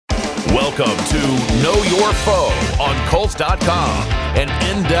Welcome to Know Your Foe on Colts.com, an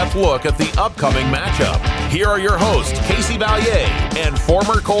in-depth look at the upcoming matchup. Here are your hosts, Casey Valier and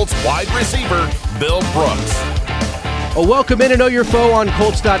former Colts wide receiver, Bill Brooks. Well, welcome in to Know Your Foe on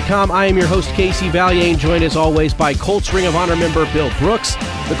Colts.com. I am your host, Casey Valier, and joined as always by Colts Ring of Honor member Bill Brooks.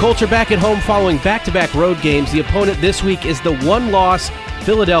 The Colts are back at home following back-to-back road games. The opponent this week is the one-loss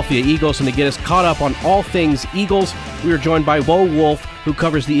Philadelphia Eagles, and to get us caught up on all things Eagles, we are joined by Bo Wolf, who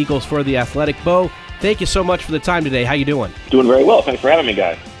covers the Eagles for The Athletic. Bo, thank you so much for the time today. How you doing? Doing very well. Thanks for having me,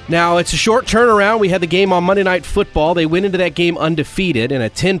 guys. Now, it's a short turnaround. We had the game on Monday Night Football. They went into that game undefeated and a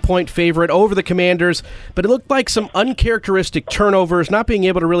 10-point favorite over the Commanders, but it looked like some uncharacteristic turnovers, not being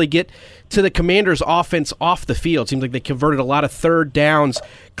able to really get to the Commanders' offense off the field. Seems like they converted a lot of third downs.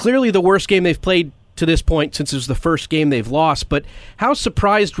 Clearly the worst game they've played to this point since it was the first game they've lost, but how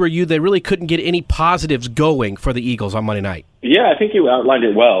surprised were you they really couldn't get any positives going for the Eagles on Monday night? Yeah, I think you outlined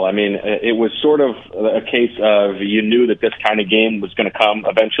it well. I mean, it was sort of a case of you knew that this kind of game was going to come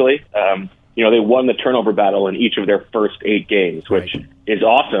eventually. They won the turnover battle in each of their first 8 games, which is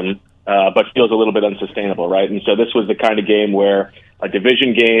awesome, but feels a little bit unsustainable, right? And so this was the kind of game where a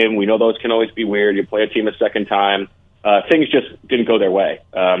division game, we know those can always be weird. You play a team a second time. Things just didn't go their way.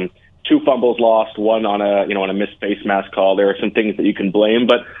 2 fumbles lost, one on a missed face mask call. There are some things that you can blame,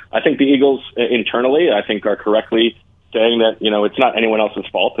 but I think the Eagles internally, I think, are correctly saying that it's not anyone else's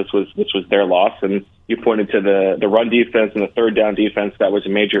fault. This was their loss, and you pointed to the run defense and the third down defense. That was a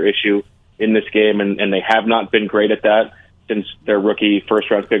major issue in this game, and they have not been great at that since their rookie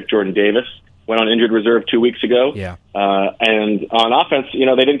first round pick Jordan Davis went on injured reserve 2 weeks ago. Yeah. And on offense,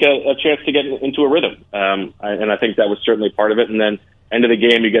 they didn't get a chance to get into a rhythm, and I think that was certainly part of it. And then end of the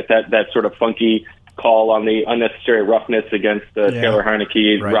game, you get that sort of funky call on the unnecessary roughness against Taylor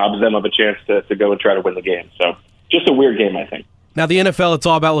Heineke, robs them of a chance to go and try to win the game. So just a weird game, I think. Now, the NFL, it's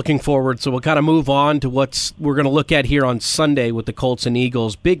all about looking forward, so we'll kind of move on to what we're going to look at here on Sunday with the Colts and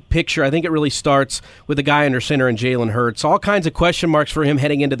Eagles. Big picture, I think it really starts with the guy under center in Jalen Hurts. All kinds of question marks for him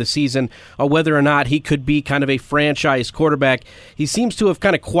heading into the season on whether or not he could be kind of a franchise quarterback. He seems to have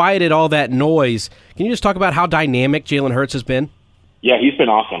kind of quieted all that noise. Can you just talk about how dynamic Jalen Hurts has been? Yeah, he's been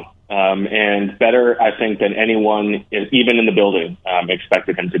awesome, and better, I think, than anyone, even in the building,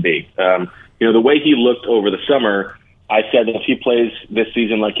 expected him to be. The way he looked over the summer, I said that if he plays this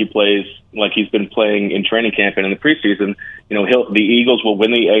season like he's been playing in training camp and in the preseason, the Eagles will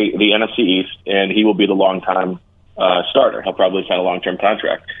win the NFC East, and he will be the long-time starter. He'll probably sign a long-term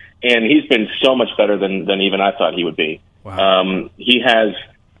contract, and he's been so much better than even I thought he would be. Wow. He has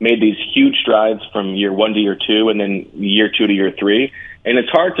made these huge strides from year 1 to year 2 and then year 2 to year 3. And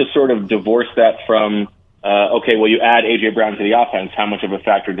it's hard to sort of divorce that from, you add A.J. Brown to the offense. How much of a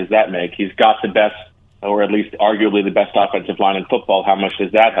factor does that make? He's got the best, or at least arguably the best offensive line in football. How much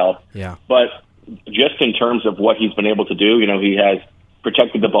does that help? Yeah. But just in terms of what he's been able to do, he has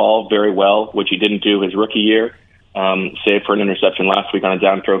protected the ball very well, which he didn't do his rookie year, save for an interception last week on a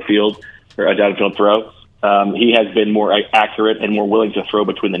downfield throw. He has been more accurate and more willing to throw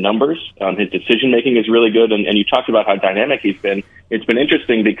between the numbers. His decision-making is really good, and you talked about how dynamic he's been. It's been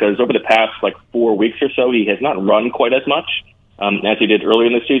interesting because over the past 4 weeks or so, he has not run quite as much as he did earlier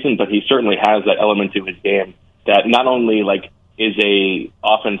in the season, but he certainly has that element to his game that not only is a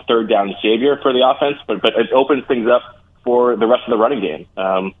often third down savior for the offense, but it opens things up for the rest of the running game.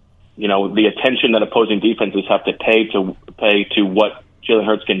 The attention that opposing defenses have to pay to what Jalen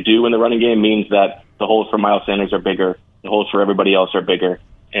Hurts can do in the running game means that the holes for Miles Sanders are bigger, the holes for everybody else are bigger,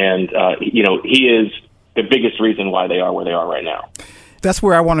 and he is the biggest reason why they are where they are right now. That's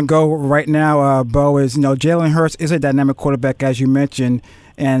where I want to go right now, Bo, is, Jalen Hurts is a dynamic quarterback, as you mentioned,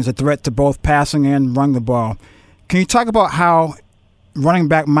 and is a threat to both passing and running the ball. Can you talk about how running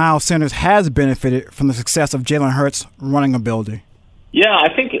back Miles Sanders has benefited from the success of Jalen Hurts' running ability? Yeah,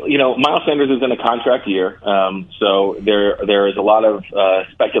 I think, Miles Sanders is in a contract year, so there is a lot of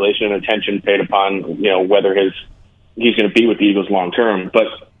speculation and attention paid upon, whether he's going to be with the Eagles long term. But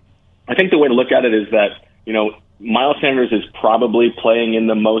I think the way to look at it is that, Miles Sanders is probably playing in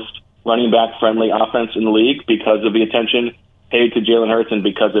the most running back friendly offense in the league because of the attention paid to Jalen Hurts and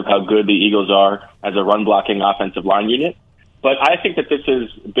because of how good the Eagles are as a run blocking offensive line unit. But I think that this has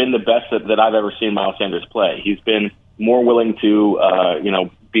been the best that I've ever seen Miles Sanders play. He's been more willing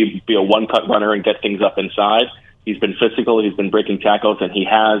to, be a one-cut runner and get things up inside. He's been physical. He's been breaking tackles, and he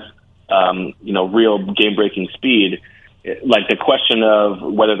has, real game-breaking speed. The question of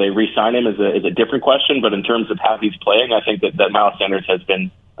whether they re-sign him is a different question, but in terms of how he's playing, I think that Miles Sanders has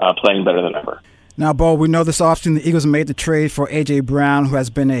been playing better than ever. Now, Bo, we know this offseason the Eagles made the trade for A.J. Brown, who has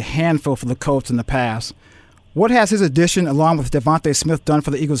been a handful for the Colts in the past. What has his addition, along with Devontae Smith, done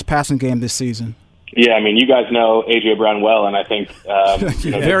for the Eagles' passing game this season? Yeah, I mean, you guys know A.J. Brown well, and I think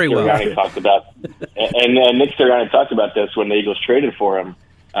very well. Talked about, and Nick Sirianni talked about this when the Eagles traded for him.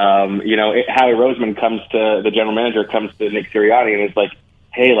 Howie Roseman comes to the general manager, comes to Nick Sirianni, and is like,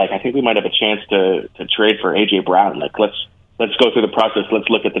 "Hey, I think we might have a chance to trade for A.J. Brown. Let's go through the process. Let's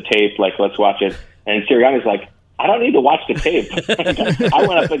look at the tape. Let's watch it." And Sirianni's like, "I don't need to watch the tape. I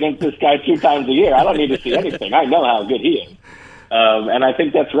went up against this guy 2 times a year. I don't need to see anything. I know how good he is." And I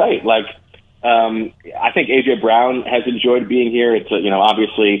think that's right. I think A.J. Brown has enjoyed being here. It's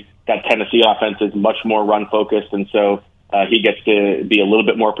obviously that Tennessee offense is much more run focused, and so he gets to be a little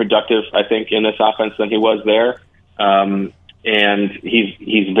bit more productive, I think, in this offense than he was there. And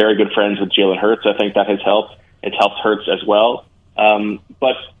he's very good friends with Jalen Hurts. I think that has helped. It's helped Hurts as well.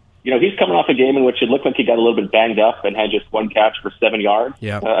 But he's coming off a game in which it looked like he got a little bit banged up and had just 1 catch for 7 yards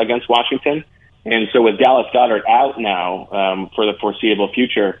against Washington. And so with Dallas Goedert out now for the foreseeable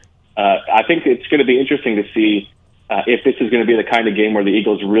future, I think it's going to be interesting to see if this is going to be the kind of game where the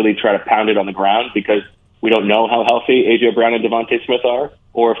Eagles really try to pound it on the ground, because we don't know how healthy A.J. Brown and Devontae Smith are,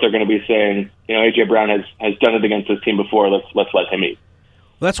 or if they're going to be saying, A.J. Brown has done it against this team before, let's let him eat.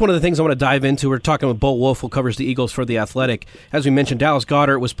 Well, that's one of the things I want to dive into. We're talking with Bolt Wolf, who covers the Eagles for The Athletic. As we mentioned, Dallas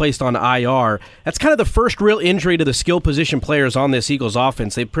Goedert was placed on IR. That's kind of the first real injury to the skill position players on this Eagles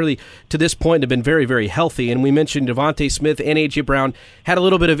offense. They've pretty, to this point, have been very, very healthy. And we mentioned Devontae Smith and A.J. Brown had a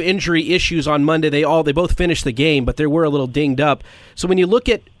little bit of injury issues on Monday. They both finished the game, but they were a little dinged up. So when you look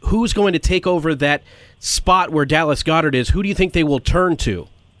at who's going to take over that spot where Dallas Goedert is, who do you think they will turn to?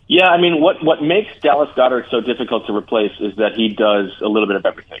 Yeah, I mean, what makes Dallas Goedert so difficult to replace is that he does a little bit of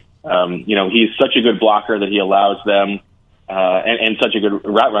everything. He's such a good blocker that he allows them, and such a good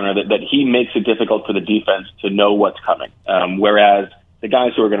route runner that he makes it difficult for the defense to know what's coming. Whereas the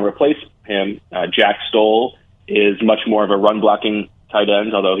guys who are going to replace him, Jack Stoll, is much more of a run-blocking tight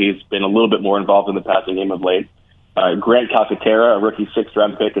end, although he's been a little bit more involved in the passing game of late. Grant Calcaterra, a rookie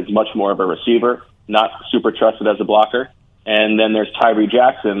 6th-round pick, is much more of a receiver, not super trusted as a blocker. And then there's Tyree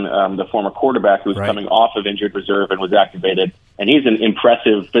Jackson, the former quarterback who's coming off of injured reserve and was activated. And he's an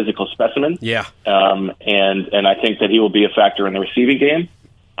impressive physical specimen. Yeah. And I think that he will be a factor in the receiving game.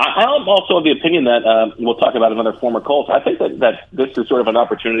 I'm also of the opinion that we'll talk about another former Colt. I think that this is sort of an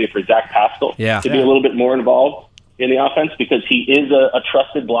opportunity for Zach Pascal to be a little bit more involved in the offense, because he is a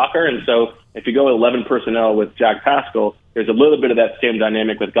trusted blocker. And so if you go 11 personnel with Zach Pascal, there's a little bit of that same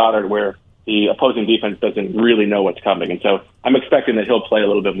dynamic with Goedert where the opposing defense doesn't really know what's coming. And so I'm expecting that he'll play a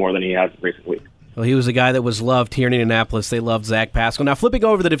little bit more than he has in recent weeks. Well, he was a guy that was loved here in Indianapolis. They loved Zach Pascal. Now, flipping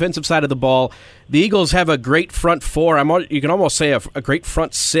over to the defensive side of the ball, the Eagles have a great front four. You can almost say a great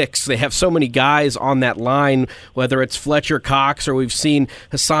front six. They have so many guys on that line, whether it's Fletcher Cox or we've seen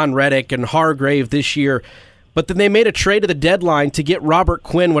Hassan Reddick and Hargrave this year. But then they made a trade at the deadline to get Robert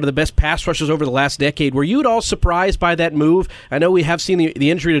Quinn, one of the best pass rushers over the last decade. Were you at all surprised by that move? I know we have seen the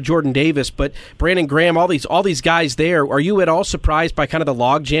injury to Jordan Davis, but Brandon Graham, all these guys there, are you at all surprised by kind of the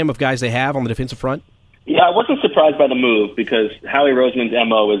logjam of guys they have on the defensive front? Yeah, I wasn't surprised by the move, because Howie Roseman's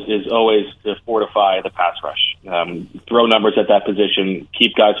MO is always to fortify the pass rush. Throw numbers at that position,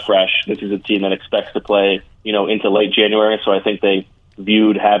 keep guys fresh. This is a team that expects to play, into late January, so I think they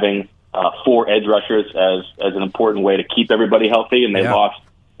viewed having 4 edge rushers as an important way to keep everybody healthy, and they lost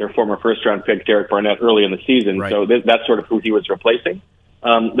their former first-round pick, Derek Barnett, early in the season. Right. So that's sort of who he was replacing.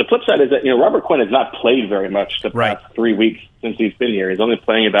 The flip side is that, Robert Quinn has not played very much the past 3 weeks since he's been here. He's only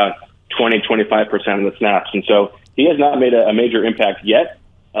playing about 20-25% of the snaps, and so he has not made a major impact yet.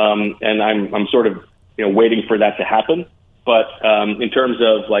 And I'm sort of waiting for that to happen. But in terms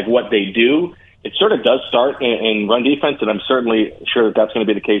of what they do, it sort of does start in run defense, and I'm certainly sure that that's going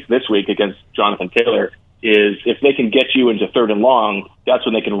to be the case this week against Jonathan Taylor, is if they can get you into 3rd and long, that's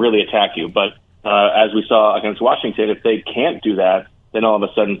when they can really attack you. But as we saw against Washington, if they can't do that, then all of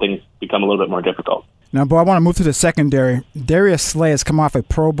a sudden things become a little bit more difficult. Now, Bo, I want to move to the secondary. Darius Slay has come off a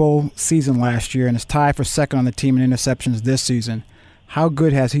Pro Bowl season last year and is tied for 2nd on the team in interceptions this season. How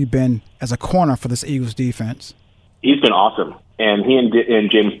good has he been as a corner for this Eagles defense? He's been awesome. And he and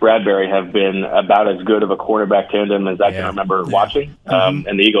James Bradbury have been about as good of a cornerback tandem as I can remember watching. And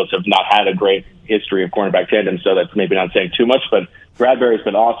the Eagles have not had a great history of cornerback tandem, so that's maybe not saying too much. But Bradbury's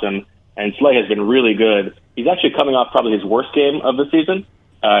been awesome, and Slay has been really good. He's actually coming off probably his worst game of the season.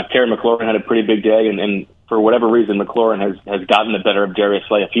 Terry McLaurin had a pretty big day, and for whatever reason, McLaurin has gotten the better of Darius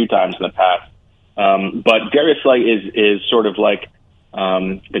Slay a few times in the past. But Darius Slay is sort of like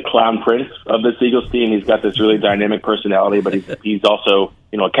the clown prince of this Eagles team. He's got this really dynamic personality, but he's also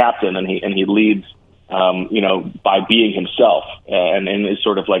a captain, and he leads by being himself, and is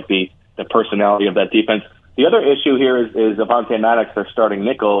sort of like the personality of that defense. The other issue here is Avonte Maddox, their starting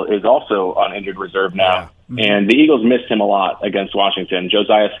nickel, is also on injured reserve now. Yeah. And the Eagles missed him a lot against Washington.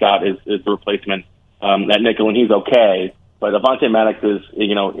 Josiah Scott is the replacement at nickel, and he's okay. But Avonte Maddox is,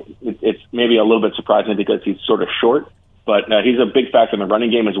 it's maybe a little bit surprising because he's sort of short. But he's a big factor in the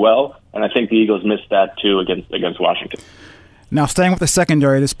running game as well, and I think the Eagles missed that too against Washington. Now, staying with the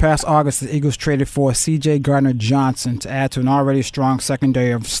secondary, this past August, the Eagles traded for C.J. Gardner-Johnson to add to an already strong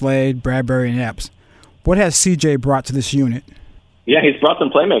secondary of Slade, Bradbury, and Epps. What has C.J. brought to this unit? Yeah, he's brought some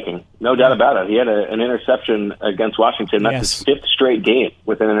playmaking, no doubt about it. He had an interception against Washington. That's his fifth straight game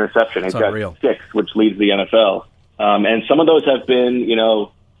with an interception. He's got 6, which leads the NFL. And some of those have been,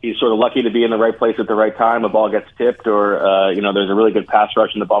 he's sort of lucky to be in the right place at the right time. A ball gets tipped, or there's a really good pass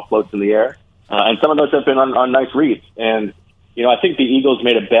rush and the ball floats in the air. And some of those have been on nice reads. And I think the Eagles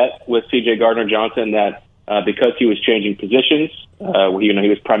made a bet with C.J. Gardner-Johnson that because he was changing positions, he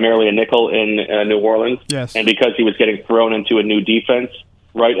was primarily a nickel in New Orleans, and because he was getting thrown into a new defense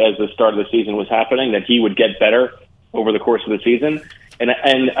right as the start of the season was happening, that he would get better over the course of the season. And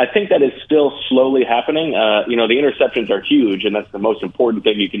I think that is still slowly happening. The interceptions are huge, and that's the most important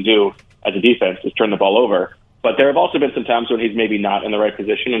thing you can do as a defense is turn the ball over. But there have also been some times when he's maybe not in the right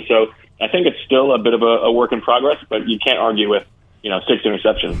position, and so I think it's still a bit of a work in progress. But you can't argue with 6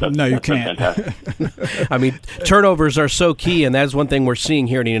 interceptions. No, you can't. I mean, turnovers are so key, and that's one thing we're seeing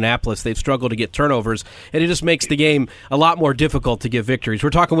here in Indianapolis. They've struggled to get turnovers, and it just makes the game a lot more difficult to get victories.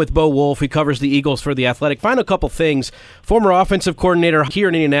 We're talking with Bo Wulf. He covers the Eagles for The Athletic. Final couple things. Former offensive coordinator here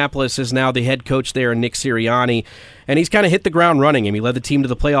in Indianapolis is now the head coach there, Nick Sirianni, and he's kind of hit the ground running. He led the team to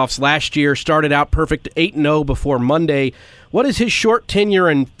the playoffs last year, started out perfect 8-0 before Monday. What has his short tenure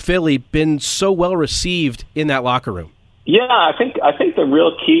in Philly been so well received in that locker room? Yeah, I think the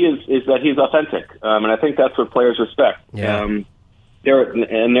real key is that he's authentic, and I think that's what players respect. Yeah. There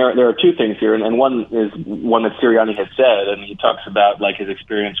are two things here, and one is one that Sirianni has said, and he talks about like his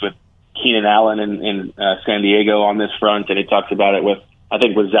experience with Keenan Allen in San Diego on this front, and he talks about it with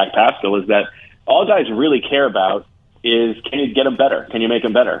Zach Pascal, is that all guys really care about is, can you get him better? Can you make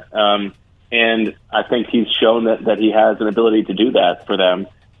him better? And I think he's shown that he has an ability to do that for them.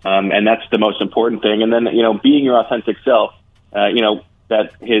 And that's the most important thing. And then, being your authentic self,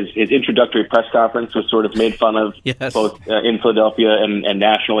 that his introductory press conference was sort of made fun of both in Philadelphia and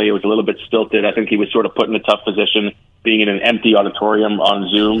nationally. It was a little bit stilted. I think he was sort of put in a tough position being in an empty auditorium on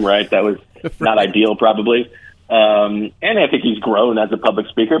Zoom, right? That was not ideal, probably. And I think he's grown as a public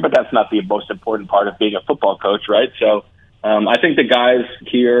speaker, but that's not the most important part of being a football coach, right? So I think the guys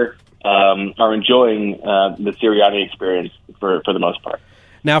here are enjoying the Sirianni experience for the most part.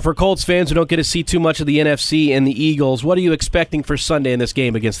 Now, for Colts fans who don't get to see too much of the NFC and the Eagles, what are you expecting for Sunday in this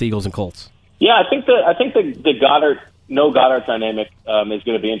game against the Eagles and Colts? Yeah, I think the Goddard dynamic is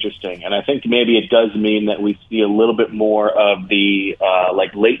going to be interesting, and I think maybe it does mean that we see a little bit more of the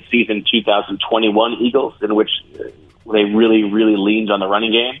late season 2021 Eagles, in which they really leaned on the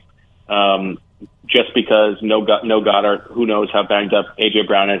running game. Just because no Goddard, who knows how banged up A.J.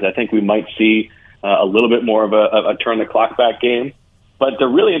 Brown is, I think we might see a little bit more of a turn the clock back game. But the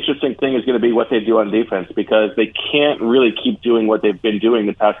really interesting thing is going to be what they do on defense, because they can't really keep doing what they've been doing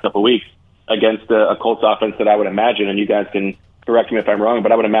the past couple of weeks against a Colts offense that I would imagine, and you guys can correct me if I'm wrong,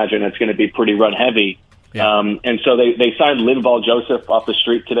 but I would imagine it's going to be pretty run heavy. Yeah. And so they signed Linval Joseph off the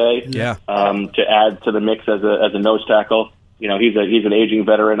street today to add to the mix as a nose tackle. He's an aging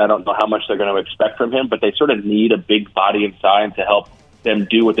veteran. I don't know how much they're going to expect from him, but they sort of need a big body inside to help them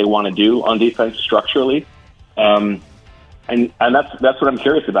do what they want to do on defense structurally. And that's what I'm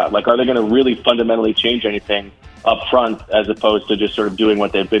curious about. Like, are they going to really fundamentally change anything up front as opposed to just sort of doing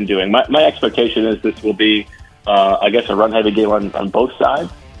what they've been doing? My expectation is this will be, a run-heavy game on both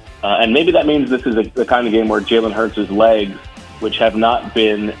sides. And maybe that means this is the kind of game where Jalen Hurts' legs, which have not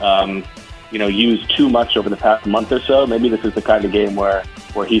been used too much over the past month or so, maybe this is the kind of game where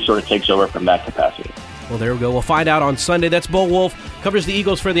he sort of takes over from that capacity. Well, there we go. We'll find out on Sunday. That's Bo Wulf, covers the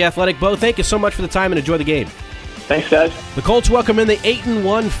Eagles for The Athletic. Bo, thank you so much for the time and enjoy the game. Thanks, guys. The Colts welcome in the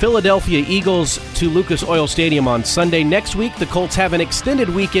 8-1 Philadelphia Eagles to Lucas Oil Stadium on Sunday. Next week, the Colts have an extended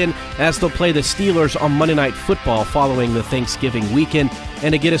weekend as they'll play the Steelers on Monday Night Football following the Thanksgiving weekend.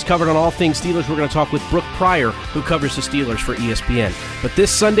 And to get us covered on all things Steelers, we're going to talk with Brooke Pryor, who covers the Steelers for ESPN. But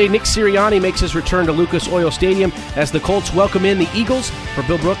this Sunday, Nick Sirianni makes his return to Lucas Oil Stadium as the Colts welcome in the Eagles. For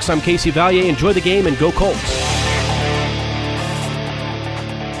Bill Brooks, I'm Casey Valier. Enjoy the game and go Colts.